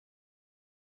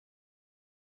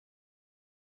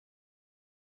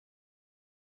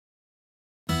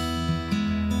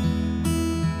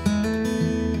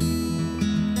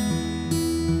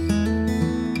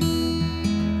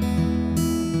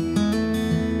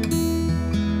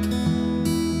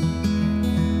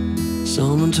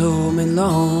Someone told me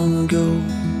long ago,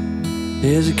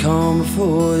 there's a calm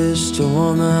before this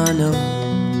storm. I know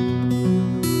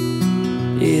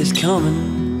is coming.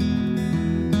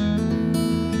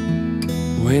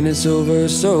 When it's over,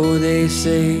 so they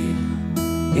say,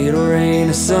 it'll rain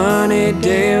a sunny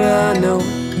day. Well, I know,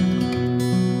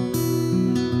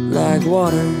 like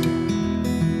water,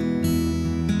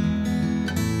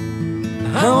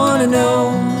 I wanna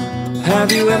know,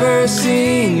 have you ever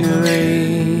seen the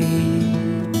rain?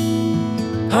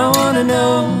 I wanna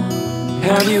know,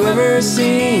 have you ever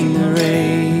seen the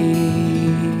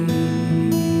rain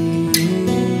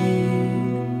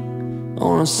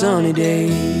on a sunny day?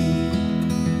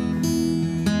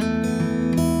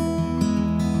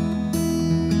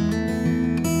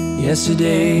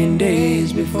 Yesterday and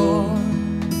days before,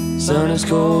 sun is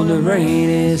cold, the rain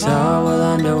is hot. Well,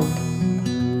 I know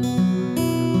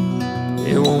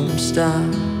it won't stop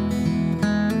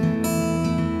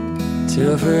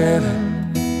till forever.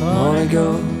 On it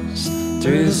goes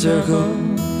through the circle,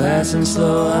 fast and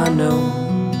slow. I know,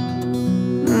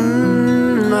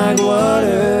 like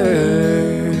water.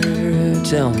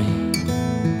 Tell me,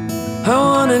 I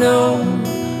wanna know,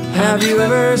 have you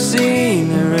ever seen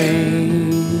the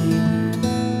rain?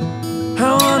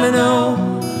 I wanna know,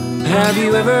 have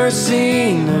you ever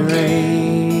seen the rain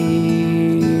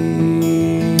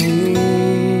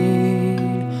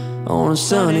on a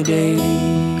sunny day?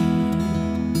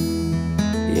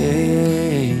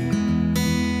 Yeah,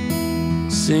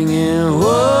 singing,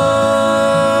 whoa,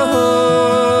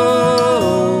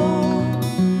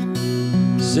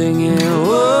 singing,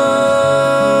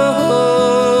 whoa,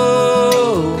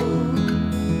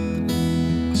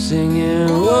 singing,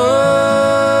 whoa,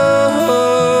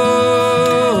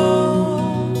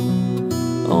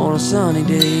 on a sunny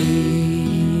day.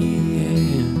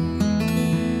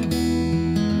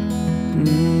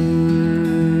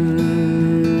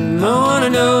 I wanna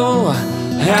know,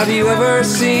 have you ever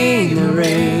seen the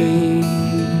rain?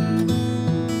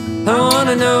 I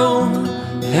wanna know,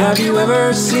 have you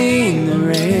ever seen the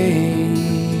rain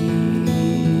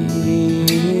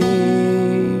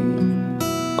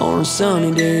on a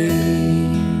sunny day?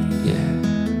 Yeah,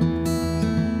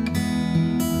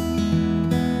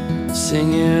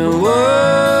 singing, whoa,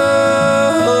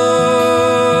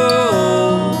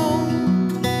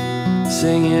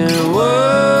 singing, whoa,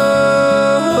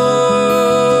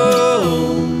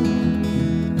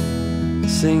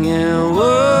 singing,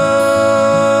 whoa,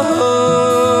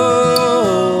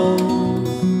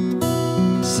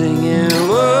 singing,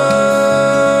 whoa,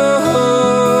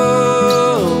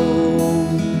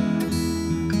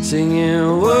 singing,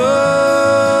 whoa,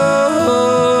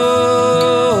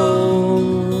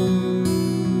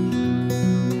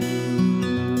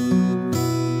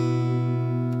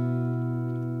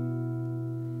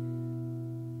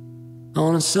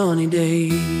 on a sunny day.